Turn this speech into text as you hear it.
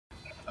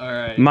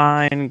Alright.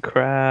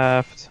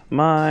 Minecraft.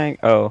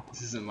 Oh.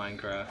 This isn't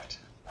Minecraft.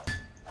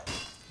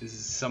 This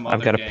is some other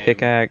I've got a game.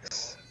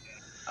 pickaxe.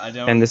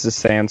 And this is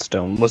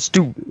sandstone. Let's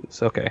do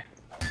this. Okay.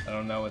 I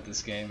don't know what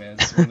this game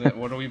is.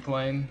 What are we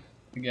playing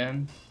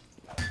again?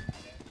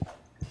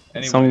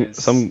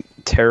 Anyways. Some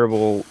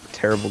terrible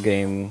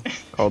game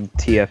called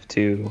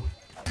TF2.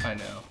 I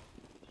know.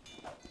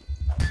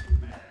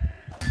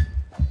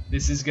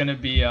 This is gonna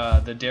be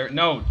the Derp.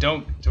 No,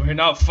 don't. We're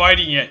not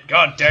fighting yet.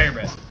 God damn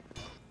it.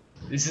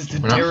 This is the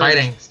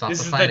Derek.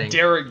 This is the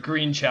Derek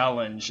Green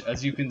challenge.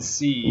 As you can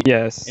see,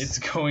 yes, it's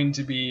going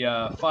to be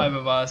 5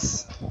 of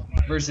us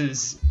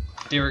versus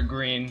Derek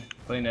Green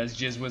playing as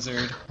Jizz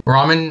Wizard.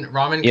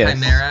 Ramen yes.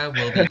 Chimera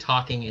will be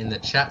talking in the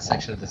chat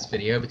section of this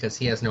video because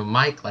he has no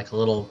mic like a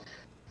little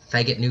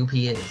faggot noob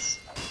he is.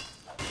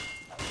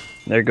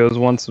 There goes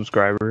one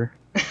subscriber.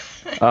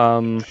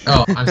 Oh,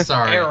 I'm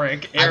sorry.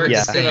 Eric's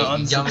yeah. gonna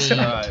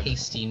unsubscribe. Yummy,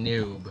 tasty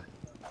noob.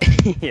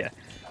 Yeah.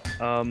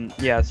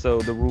 Yeah, so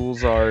the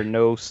rules are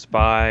no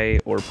spy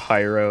or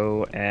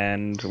pyro,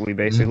 and we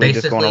basically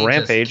just go on a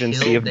rampage and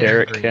see if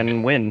Derek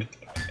can win.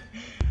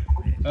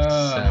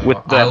 So, with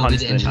the I will be huntsman.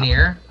 the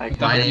engineer.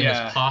 My name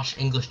Yeah. is Posh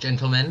English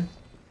Gentleman.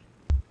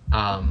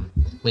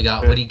 We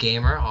got Woody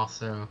Gamer,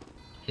 also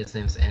his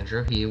name's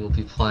Andrew. He will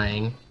be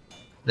playing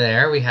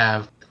there. We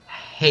have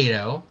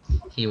Hato.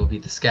 He will be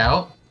the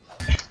scout.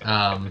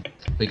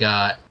 We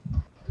got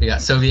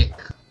Soviet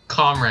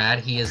Comrade.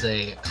 He is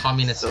a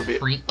communist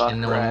freak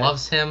and no one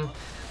loves him.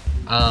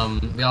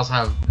 We also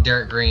have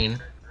Derek Green,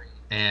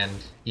 and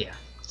yeah.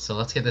 So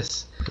let's get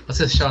this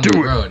show on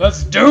the road.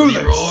 Let's do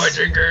this. Leroy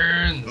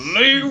Jenkins.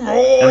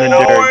 Leroy. And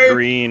then Derek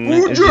Green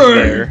is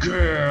there.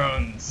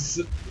 Jenkins.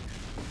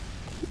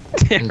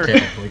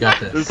 Okay, we got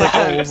this. There's like a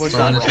whole bunch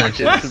We're on the of rockets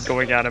trenches.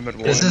 going at him at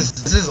once.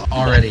 This is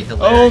already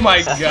hilarious. Oh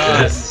my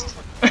god.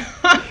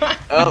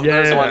 Oh,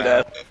 there's one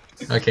death.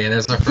 Okay,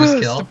 there's our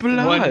first kill.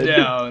 Blood. One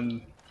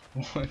down.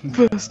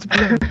 First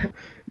blood.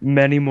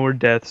 Many more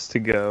deaths to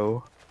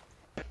go.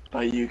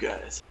 By you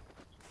guys.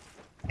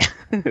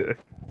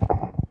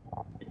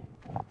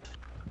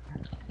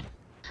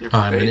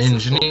 I'm an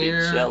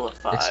engineer,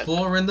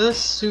 exploring the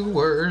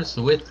sewers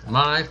with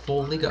my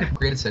fully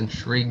upgraded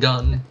sentry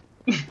gun.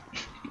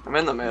 I'm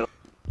in the middle.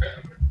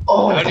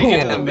 Oh, how did you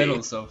get in the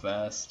middle so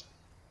fast?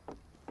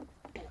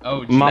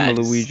 Oh, geez. Mama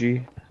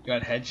Luigi.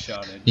 Got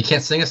headshotted. You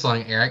can't sing a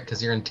song, Eric,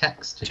 because you're in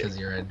text, because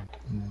you're in...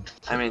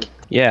 I mean...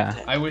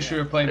 Yeah. I wish we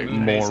were playing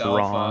Moonbase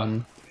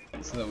Moron.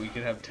 Alpha, so that we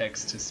could have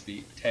text to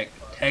speak.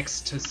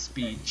 Text to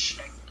speech.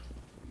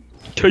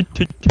 Tur.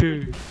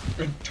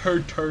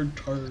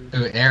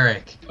 Ooh,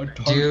 Eric.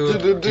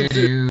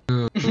 Do,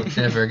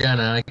 never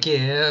gonna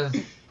give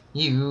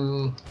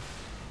you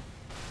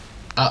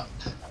up.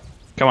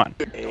 Come on.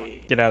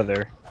 Get out of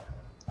there.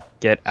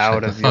 Get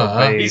out of your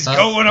base. He's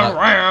going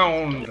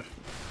around!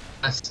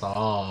 A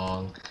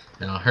song.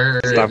 And I'll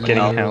hurt Stop getting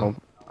you. help.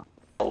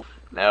 Oh,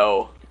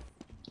 no.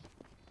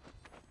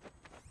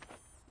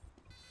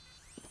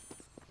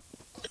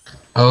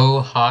 Oh,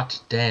 hot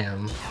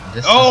damn.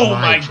 This Oh is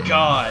my jam.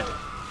 god!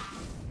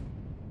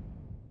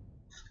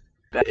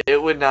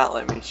 It would not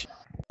let me shoot.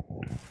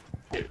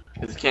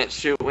 Because you can't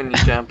shoot when you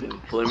jump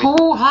and flew me.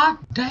 Oh, hot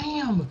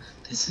damn!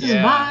 This is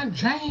Yeah. my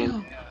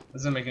jam!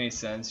 Doesn't make any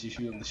sense. You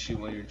should be able to shoot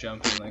while you're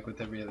jumping, like with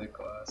every other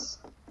class.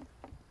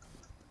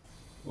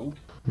 Oh.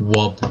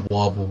 Wub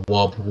wub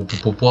wub wub wub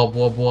wub wub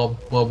wub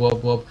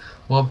wub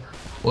wub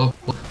wub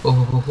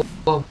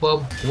wub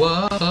wub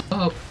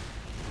wub.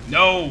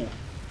 No!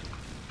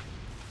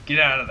 Get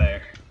out of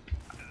there.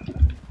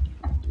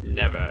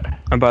 Never.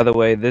 And by the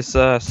way, this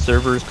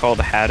server is called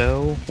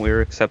Hato.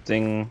 We're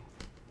accepting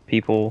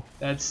people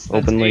That's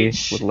openly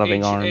H with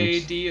loving arms.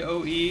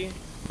 H-A-D-O-E.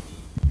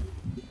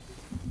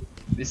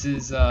 This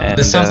is And,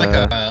 This sounds like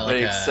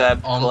They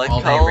accept all click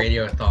day call?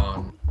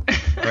 radiothon,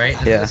 right?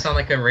 Does Yeah. this sound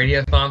like a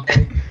radiothon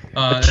thing?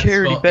 A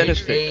charity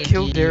benefit.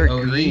 Kill Derek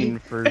H-A-D-O-E. Green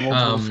for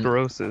multiple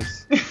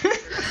sclerosis.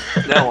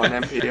 No, an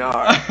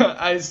NPR.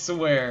 I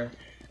swear,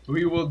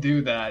 we will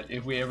do that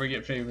if we ever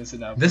get famous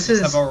enough. This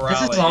Just is have a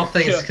this is rally. all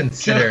things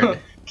considered.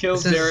 Kill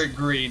This is- Derek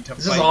Green to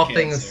This fight is all cancer.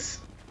 things.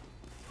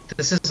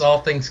 This is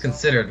all things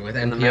considered with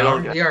In the middle,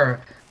 NPR.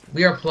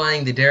 We are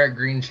playing the Derek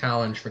Green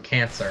challenge for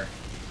cancer.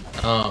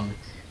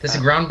 This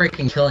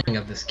groundbreaking killing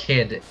of this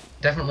kid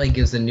definitely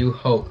gives a new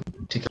hope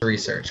to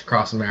research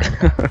across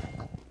America.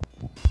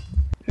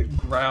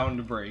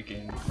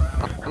 Groundbreaking.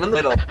 I'm in the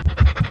middle.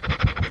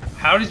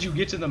 How did you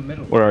get to the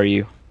middle? Where are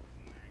you?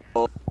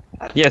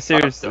 Yeah,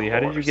 seriously, how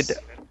did you get to...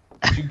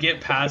 Did you get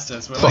past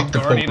us? We're Fuck like the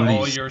guarding all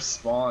police. your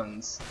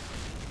spawns.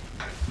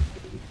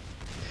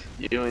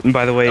 You And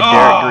by the way,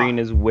 Ah! Derek Green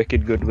is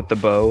wicked good with the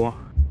bow.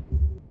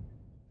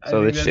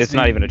 So it's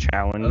not even a I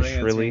challenge, think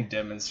that's really. being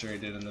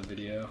demonstrated in the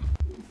video.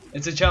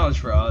 It's a challenge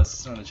for us,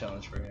 it's not a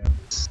challenge for him.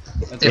 That's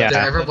If there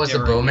Yeah. ever was a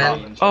Derek bowman,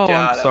 Green Oh,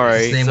 God, I'm sorry.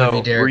 his name So,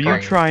 would be Derek Were you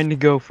Green. trying to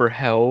go for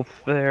health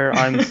there?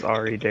 I'm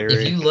sorry, Derek.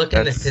 If you look in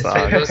the That history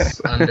sucks.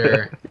 books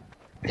under,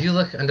 if you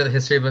look under the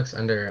history books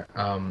under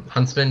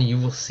Huntsman, you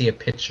will see a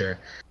picture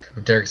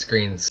of Derek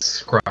Green's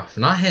scruff.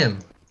 Not him,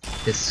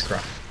 his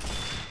scruff.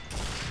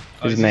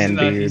 His man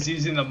beard. He's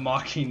using the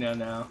Machina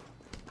now.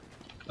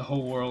 The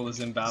whole world is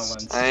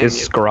imbalanced. His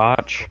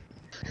Scrotch.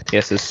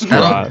 Yes, his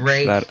Scrotch.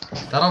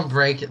 That'll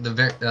break the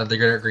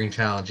Derp Green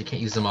challenge. You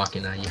can't use the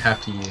Machina. You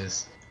have to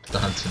use the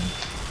Huntsman.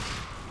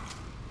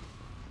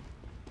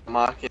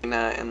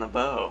 Machina and the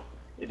bow.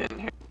 You didn't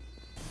hear.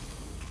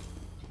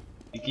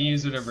 He can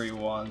use whatever he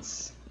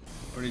wants.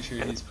 Pretty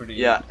sure he's pretty.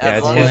 Yeah,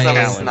 as long as I'm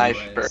a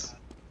sniper.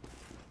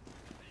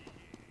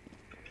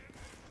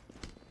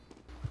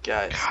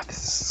 Guys. God, this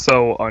is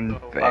so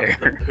unfair. Fuck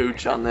the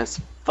pooch on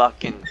this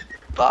fucking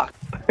fuck.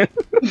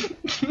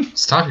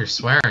 Stop your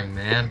swearing,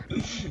 man.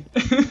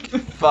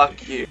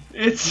 Fuck you.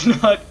 It's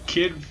not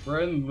kid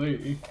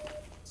friendly.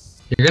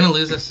 You're gonna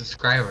lose us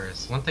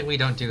subscribers. One thing we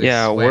don't do is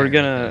swear. we're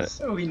gonna.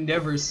 So we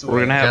never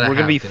swear. We're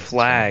gonna be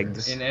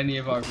flagged in any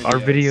of our videos. Our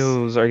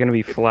videos are gonna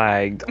be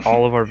flagged.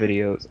 All of our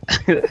videos.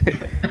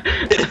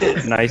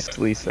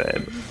 Nicely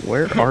said.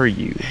 Where are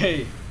you?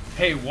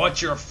 Hey,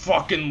 what's your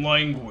fucking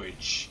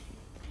language?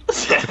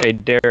 Hey,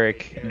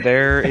 Derek,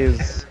 there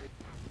is...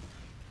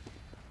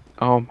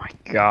 Oh my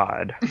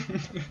god.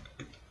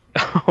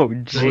 Oh,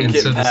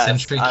 jeez. So the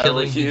century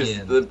killing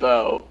begins. The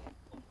bow.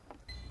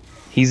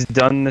 He's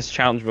done this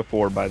challenge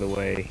before, by the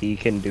way. He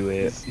can do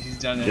it. He's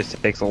done it. Just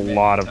takes a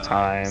lot of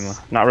time.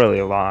 Not really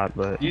a lot,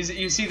 but...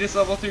 You see this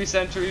level 3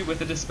 sentry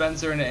with a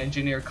dispenser and an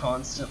engineer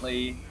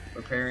constantly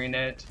repairing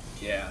it?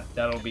 Yeah,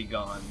 that'll be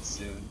gone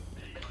soon.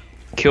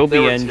 Kill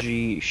the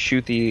NG,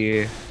 shoot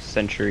the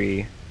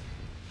sentry...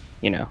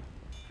 You know,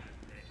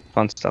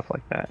 fun stuff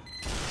like that.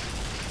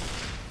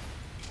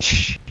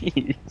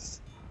 Jeez.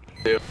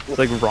 It's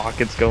like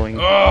rockets going.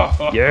 Yeah.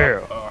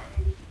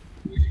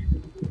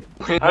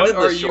 How did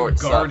the short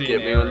suck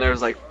get me when there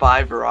was like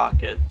 5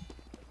 rockets?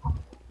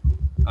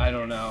 I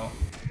don't know.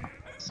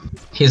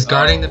 He's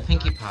guarding the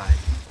Pinkie Pie.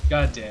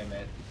 God damn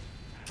it.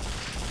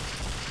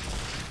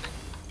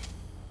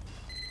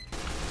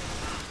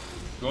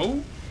 Go?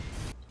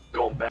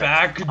 Go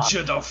back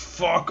to the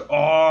fuck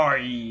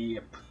off.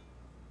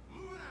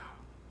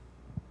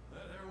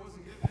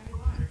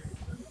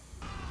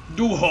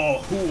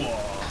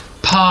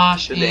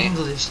 Posh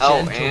English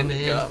gentleman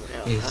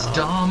is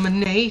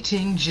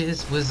dominating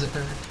Jizz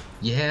Wizard.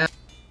 Yeah.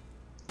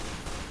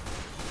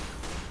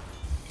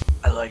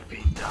 I like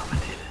being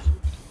dominated.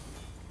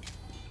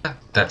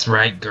 That's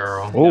right,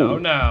 girl. Oh,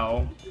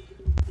 no.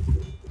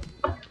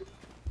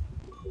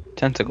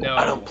 Tentacle. No.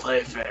 I don't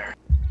play fair.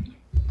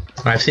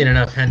 I've seen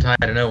enough hentai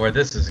to know where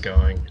this is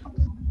going.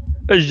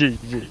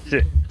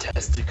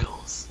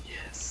 Testicles.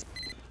 Yes.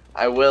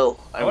 I will.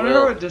 I wonder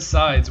how it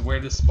decides where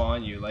to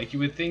spawn you. Like, you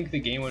would think the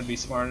game would be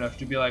smart enough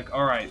to be like,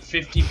 alright,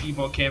 50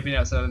 people camping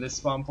outside of this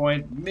spawn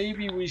point,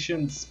 maybe we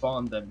shouldn't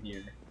spawn them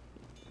here.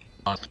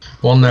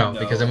 Well, no,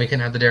 because then we can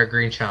have the Derp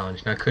Green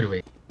challenge. Now, could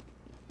we?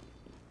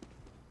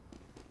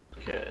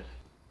 Good.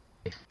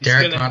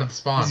 Derek out of the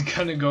spawn. He's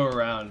gonna go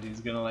around. He's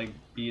gonna, like,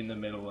 be in the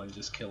middle and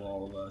just kill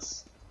all of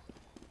us.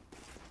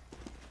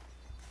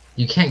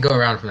 You can't go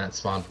around from that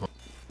spawn point.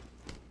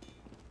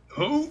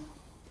 Who?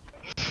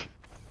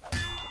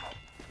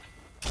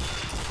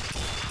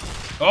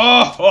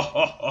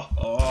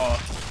 Oh!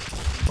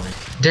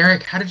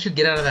 Derek, how did you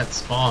get out of that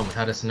spawn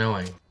without us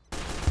knowing?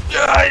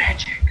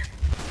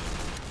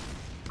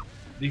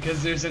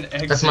 Because there's an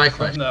exit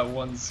from that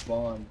one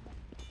spawn.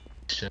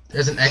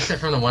 There's an exit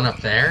from the one up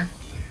there?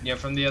 Yeah,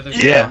 from the other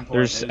spawn point.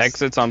 There's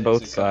exits on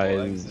both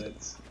sides.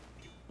 Exits.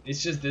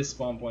 It's just this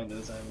spawn point that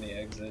doesn't have any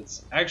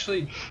exits.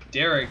 Actually,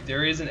 Derek,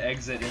 there is an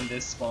exit in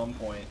this spawn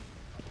point.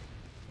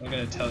 I'm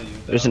gonna tell you.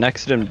 Though. There's an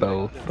exit in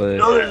both, but...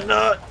 No, there's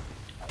not!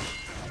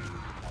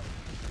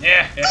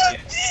 Yeah.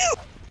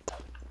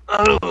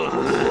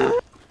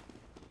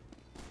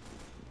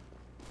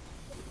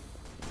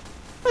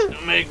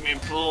 Don't make me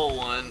pull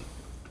one.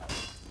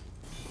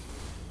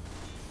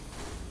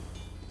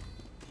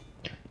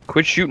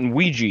 Quit shooting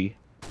Ouija. He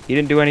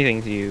didn't do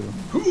anything to you.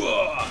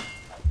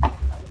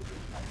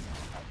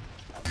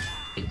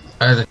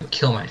 I'd rather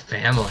kill my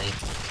family.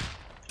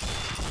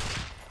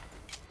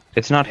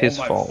 It's not his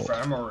fault.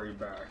 Family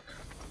back.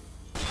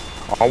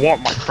 I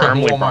want my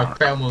family back. I want my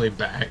family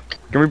back.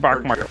 Give me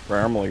back my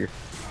family.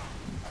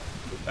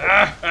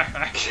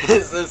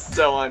 This is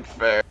so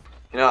unfair.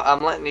 You know,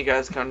 I'm letting you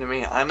guys come to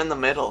me. I'm in the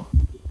middle.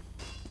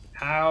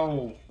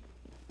 How?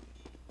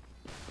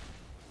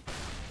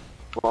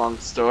 Long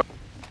story.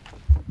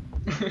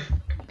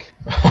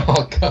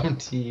 I'll come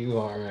to you,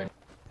 alright.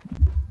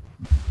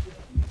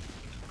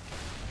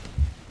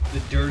 The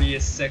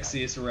dirtiest,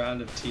 sexiest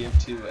round of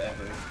TF2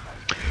 ever.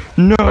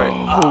 No!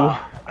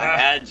 I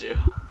had you.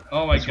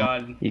 Oh my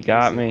god. You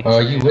got me. Oh,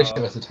 you wish it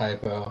was a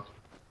typo.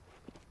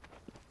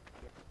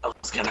 I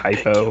was gonna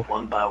pick you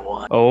one by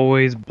one.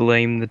 Always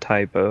blame the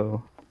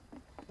typo.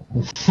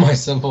 My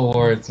simple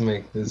words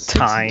make this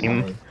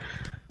time.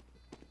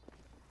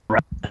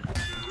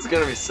 It's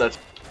gonna be such.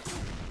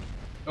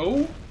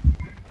 Oh?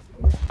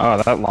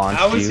 Oh, that launched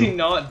How is he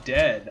not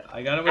dead?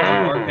 I got him with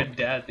a mark of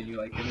death and you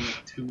like hit him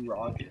with 2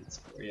 rockets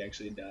before he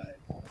actually died.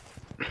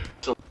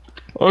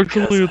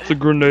 Actually, it's a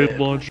grenade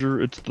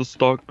launcher. It's the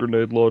stock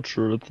grenade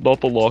launcher. It's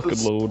not the lock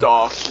and load.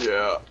 Stock,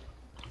 yeah.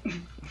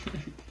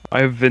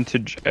 I have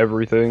vintage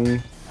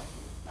everything.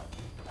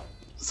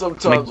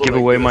 Sometimes I give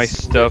away my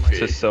stuff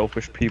to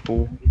selfish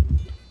people.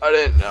 I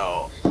didn't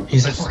know.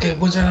 He's a fucking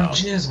wizard of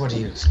jizz, what do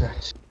you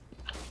expect?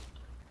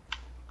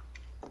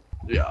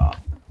 Yeah.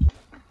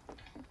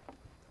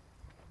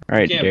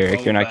 Alright,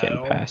 Derek, you're not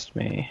getting past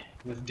me.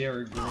 With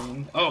Derek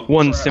Green. Oh,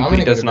 one crap.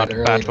 simply does not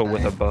battle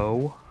with a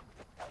bow.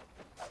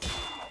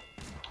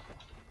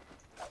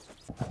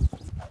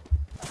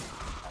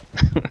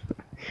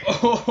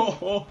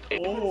 Oh.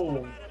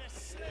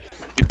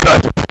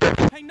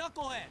 Hey,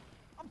 knucklehead!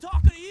 I'm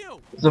talking to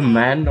you! Is a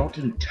man not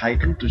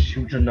entitled to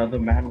shoot another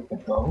man with a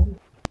bow?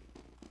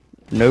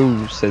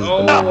 No, says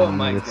the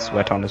man with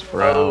sweat on his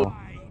brow.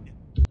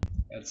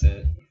 That's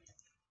it.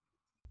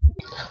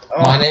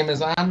 My name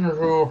is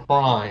Andrew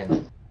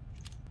Ryan.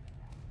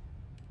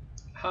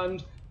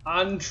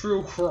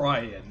 Andrew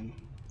Ryan.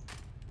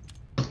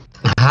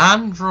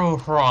 Andrew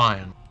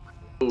Ryan.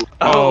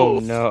 Oh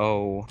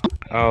no.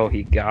 Oh,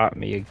 he got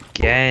me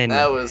again.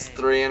 That was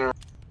 3 in a row.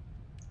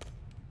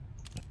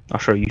 I'll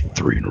show you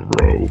 3 in a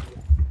row.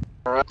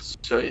 I'll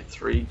show you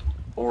 3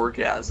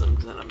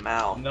 orgasms in a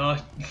mouth.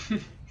 Not.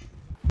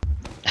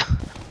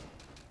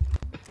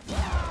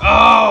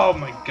 Oh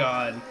my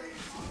god.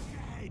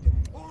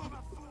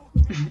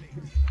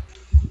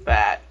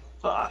 Fat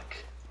fuck.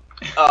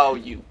 Oh,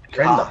 you cock.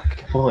 Right in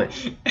the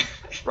foot.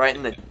 Right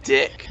in the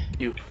dick,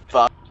 you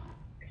fuck.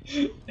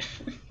 So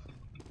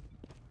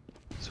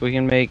we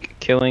can make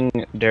killing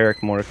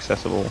Derek more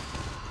accessible.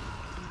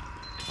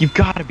 You've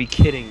gotta be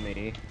kidding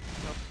me.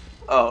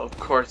 Oh, of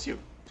course you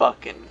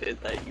fucking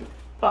did that, you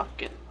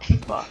fucking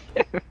fuck.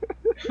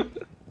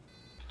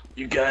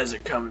 You guys are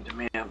coming to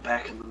me, I'm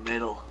back in the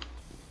middle.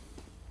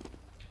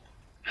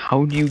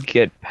 How do you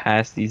get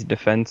past these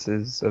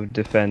defenses of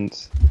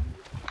defense?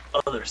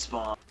 Other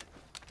spawn.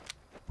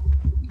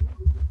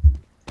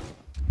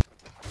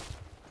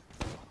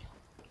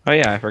 Oh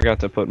yeah, I forgot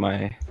to put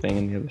my thing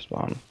in the other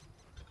spawn.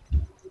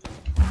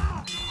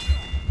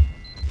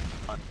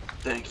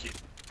 Thank you.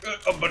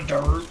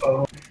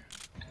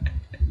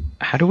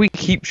 How do we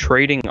keep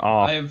trading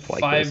off I have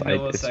like 5 this?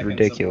 milliseconds It's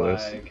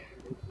ridiculous. of lag.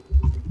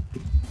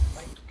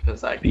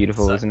 Because I can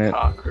Beautiful, suck isn't it?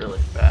 cock really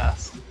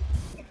fast.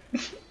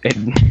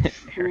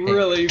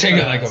 Really Take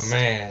it fast. like a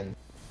man.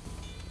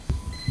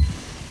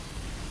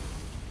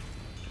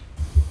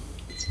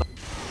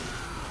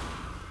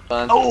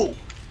 Fun. Oh!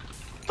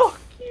 Fuck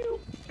you!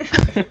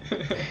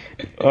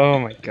 Oh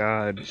my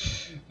god.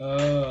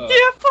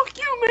 Yeah, fuck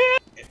you, man!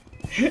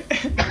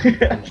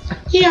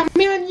 Yeah,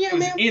 man, It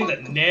was in the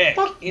neck.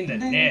 In the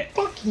neck.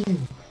 Fuck you.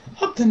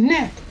 Up the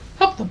neck.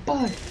 Up the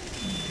butt.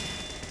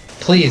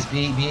 Please,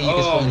 be a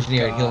useful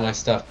engineer and heal my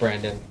stuff,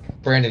 Brandon.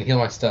 Brandon, heal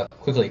my stuff.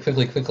 Quickly,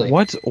 quickly, quickly.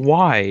 What?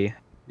 Why?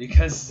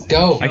 Because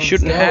Go. I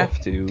shouldn't Go. have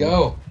to.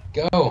 Go.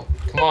 Go.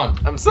 Come on.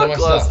 I'm so Heal my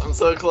close, stuff. I'm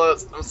so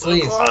close, I'm so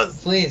Please, close!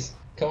 please.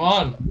 Come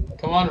on.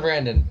 Come on,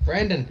 Brandon.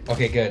 Brandon.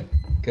 Okay, good.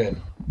 Good.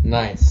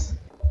 Nice.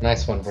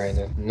 Nice one,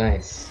 Brandon.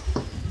 Nice.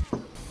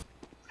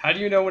 how do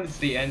you know when it's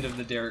the end of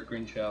the Derek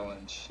Green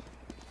challenge?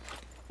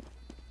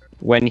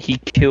 When he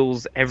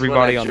kills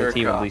everybody I on the jerk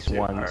team at off least too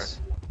once.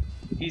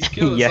 He's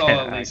killed us Yeah, all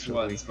at least actually.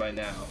 once by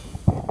now.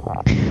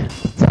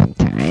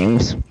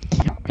 Sometimes,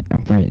 when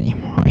I'm really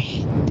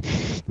horny.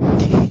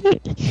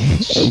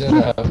 Shut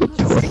up.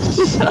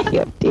 Stay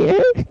up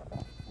there.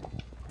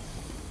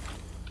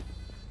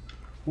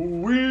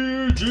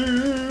 Ouija!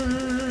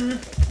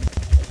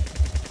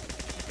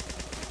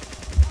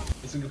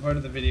 The second part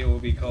of the video will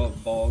be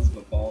called Balls,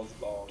 but Balls.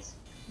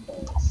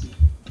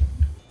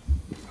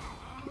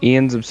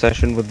 Ian's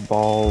obsession with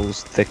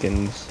balls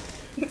thickens.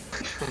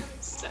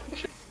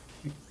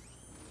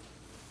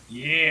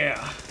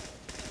 Yeah!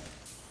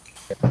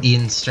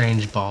 Ian's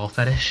strange ball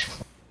fetish.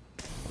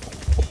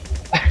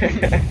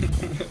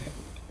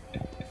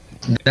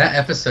 That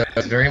episode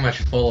was very much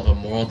full of a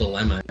moral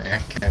dilemma,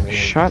 Nick. I mean,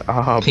 Shut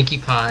up. Pinkie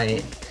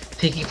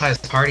Pie's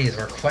parties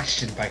were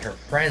questioned by her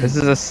friends. This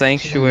is a She didn't know what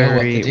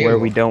sanctuary to do. where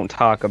we don't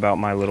talk about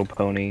My Little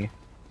Pony.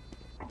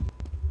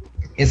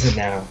 Is it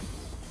now?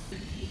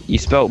 You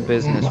spelt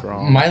business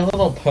wrong. My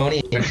Little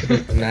Pony Into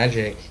the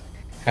Magic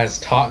has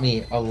taught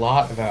me a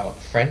lot about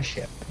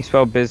friendship. You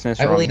spelled business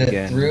I wrong believe that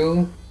again.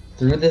 through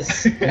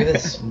this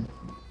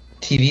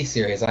TV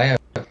series, I have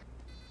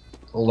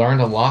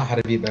learned a lot how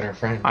to be a better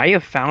friend. I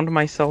have found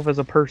myself as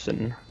a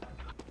person.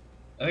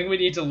 I think we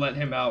need to let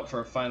him out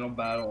for a final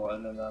battle,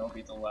 and then that'll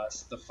be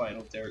the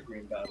final Derek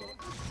Green battle.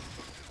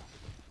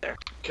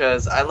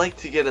 Because I like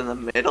to get in the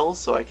middle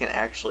so I can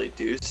actually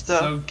do stuff.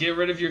 So get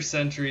rid of your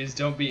sentries,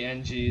 don't be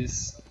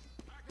NGs,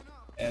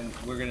 and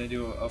we're gonna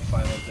do a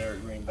final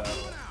Derek Green battle.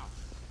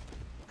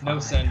 No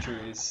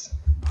sentries.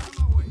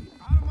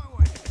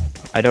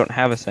 I don't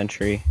have a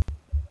sentry.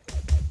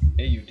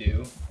 Yeah, you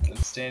do.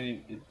 It's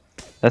standing.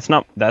 That's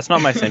not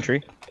my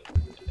sentry.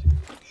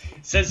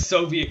 It says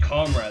Soviet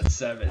Comrade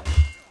 7.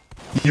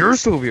 You're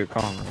Soviet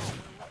comrade.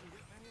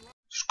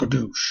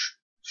 Skadoosh.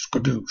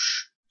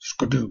 Skadoosh.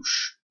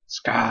 Skadoosh.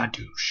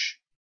 Skadoosh.